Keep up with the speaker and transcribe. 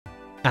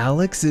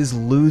Alex is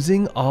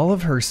losing all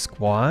of her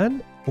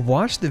squad?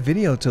 Watch the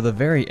video till the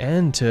very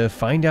end to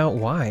find out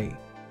why.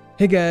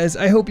 Hey guys,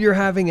 I hope you're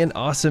having an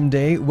awesome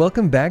day.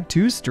 Welcome back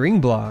to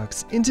String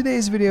Blox. In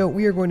today's video,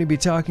 we are going to be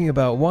talking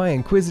about why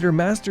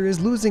InquisitorMaster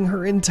is losing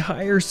her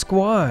entire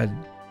squad.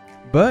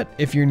 But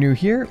if you're new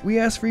here, we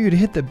ask for you to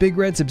hit the big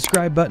red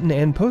subscribe button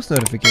and post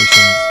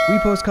notifications. We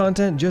post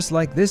content just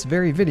like this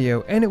very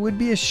video, and it would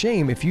be a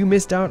shame if you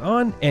missed out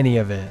on any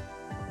of it.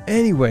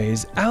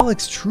 Anyways,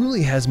 Alex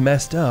truly has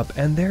messed up,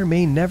 and there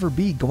may never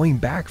be going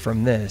back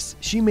from this.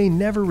 She may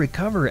never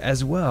recover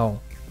as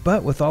well.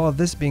 But with all of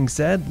this being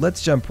said,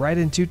 let's jump right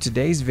into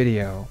today's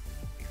video.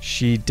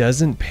 She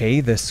doesn't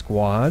pay the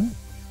squad?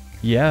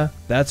 Yeah,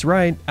 that's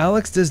right.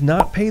 Alex does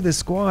not pay the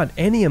squad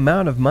any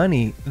amount of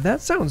money.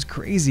 That sounds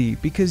crazy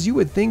because you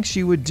would think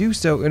she would do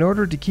so in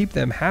order to keep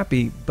them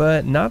happy,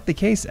 but not the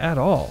case at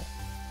all.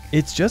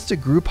 It's just a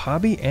group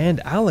hobby and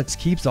Alex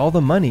keeps all the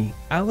money.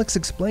 Alex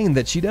explained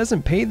that she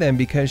doesn't pay them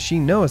because she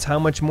knows how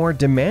much more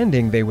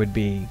demanding they would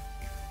be.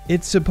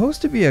 It's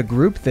supposed to be a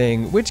group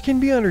thing, which can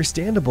be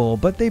understandable,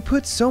 but they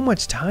put so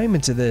much time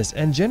into this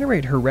and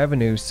generate her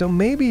revenue, so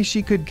maybe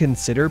she could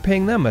consider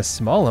paying them a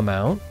small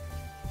amount.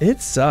 It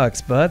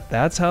sucks, but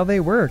that's how they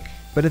work.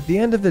 But at the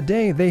end of the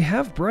day, they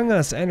have brung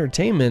us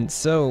entertainment,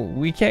 so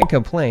we can't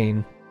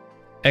complain.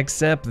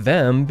 Except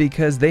them,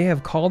 because they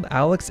have called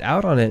Alex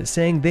out on it,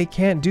 saying they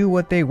can't do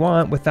what they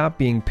want without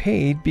being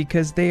paid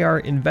because they are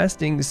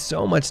investing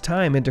so much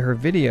time into her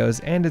videos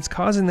and it's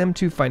causing them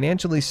to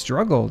financially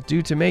struggle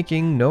due to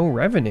making no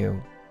revenue.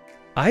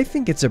 I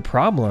think it's a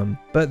problem,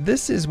 but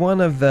this is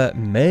one of the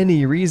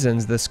many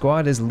reasons the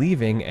squad is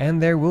leaving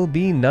and there will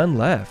be none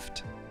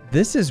left.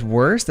 This is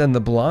worse than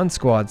the blonde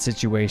squad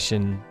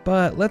situation,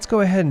 but let's go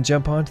ahead and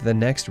jump on to the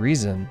next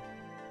reason.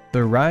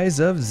 The rise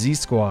of Z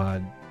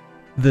Squad.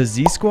 The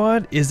Z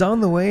Squad is on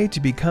the way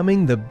to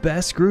becoming the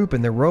best group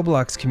in the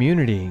Roblox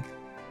community.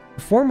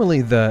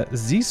 Formerly the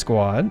Z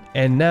Squad,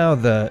 and now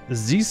the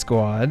Z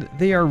Squad,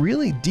 they are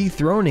really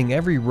dethroning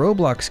every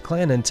Roblox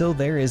clan until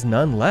there is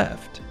none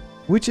left.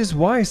 Which is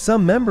why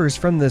some members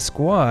from the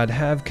squad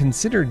have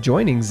considered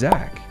joining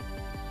Zach.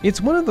 It's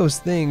one of those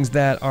things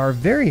that are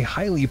very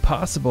highly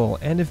possible,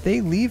 and if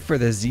they leave for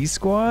the Z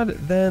Squad,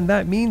 then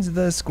that means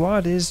the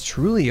squad is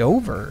truly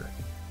over.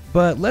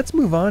 But let's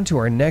move on to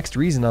our next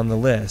reason on the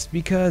list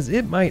because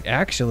it might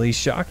actually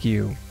shock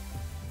you.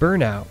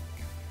 Burnout.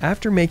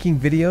 After making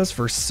videos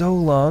for so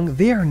long,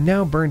 they are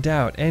now burnt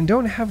out and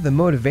don't have the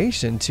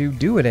motivation to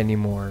do it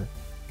anymore.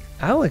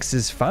 Alex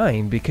is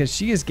fine because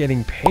she is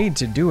getting paid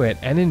to do it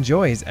and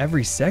enjoys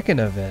every second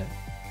of it.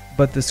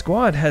 But the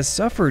squad has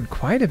suffered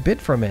quite a bit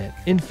from it.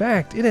 In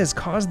fact, it has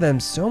caused them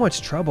so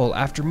much trouble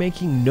after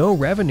making no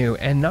revenue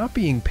and not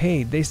being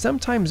paid. They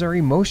sometimes are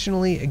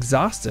emotionally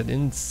exhausted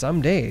in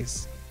some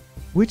days.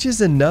 Which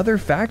is another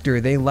factor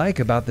they like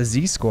about the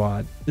Z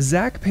Squad.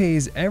 Zach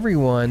pays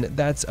everyone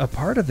that's a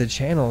part of the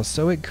channel,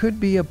 so it could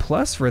be a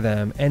plus for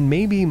them and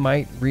maybe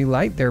might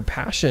relight their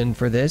passion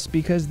for this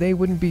because they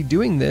wouldn't be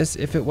doing this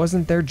if it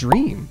wasn't their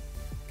dream.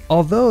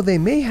 Although they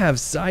may have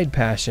side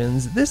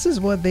passions, this is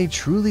what they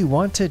truly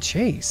want to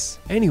chase.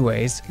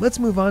 Anyways, let's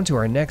move on to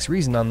our next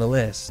reason on the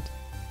list.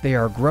 They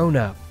are grown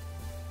up.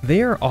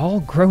 They are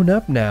all grown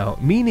up now,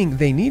 meaning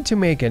they need to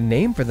make a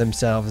name for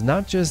themselves,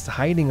 not just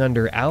hiding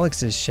under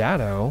Alex's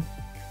shadow.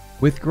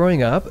 With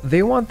growing up,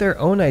 they want their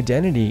own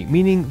identity,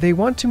 meaning they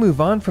want to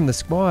move on from the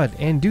squad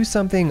and do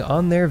something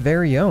on their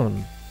very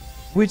own.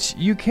 Which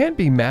you can't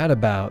be mad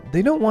about.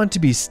 They don't want to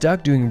be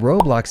stuck doing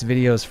Roblox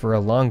videos for a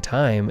long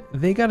time.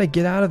 They gotta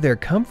get out of their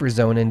comfort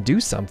zone and do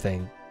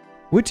something.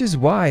 Which is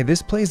why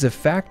this plays a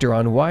factor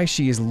on why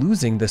she is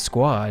losing the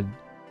squad.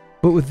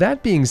 But with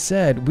that being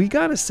said, we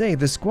gotta say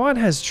the squad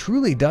has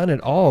truly done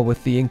it all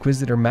with the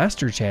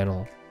InquisitorMaster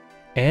channel.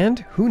 And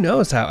who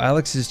knows how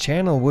Alex's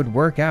channel would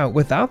work out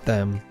without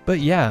them. But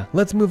yeah,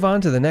 let's move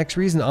on to the next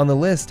reason on the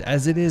list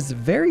as it is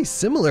very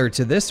similar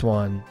to this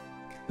one.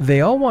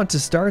 They all want to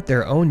start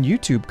their own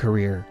YouTube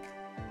career.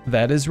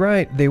 That is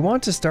right, they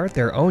want to start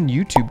their own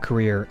YouTube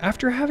career.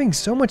 After having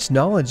so much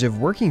knowledge of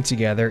working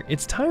together,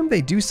 it's time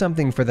they do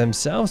something for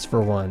themselves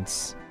for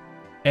once.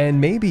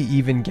 And maybe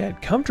even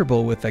get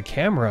comfortable with a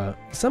camera.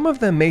 Some of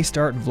them may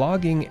start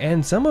vlogging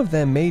and some of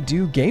them may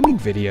do gaming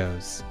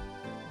videos.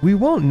 We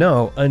won't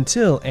know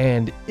until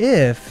and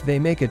if they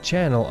make a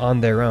channel on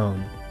their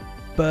own.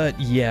 But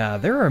yeah,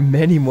 there are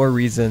many more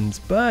reasons,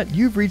 but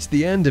you've reached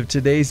the end of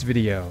today's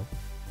video.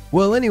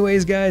 Well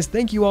anyways guys,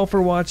 thank you all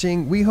for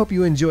watching. We hope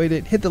you enjoyed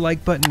it. Hit the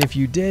like button if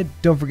you did.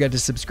 Don't forget to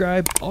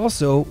subscribe.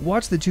 Also,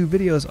 watch the two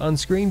videos on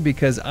screen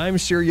because I'm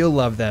sure you'll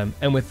love them.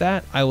 And with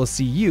that, I will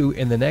see you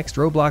in the next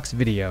Roblox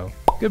video.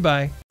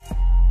 Goodbye.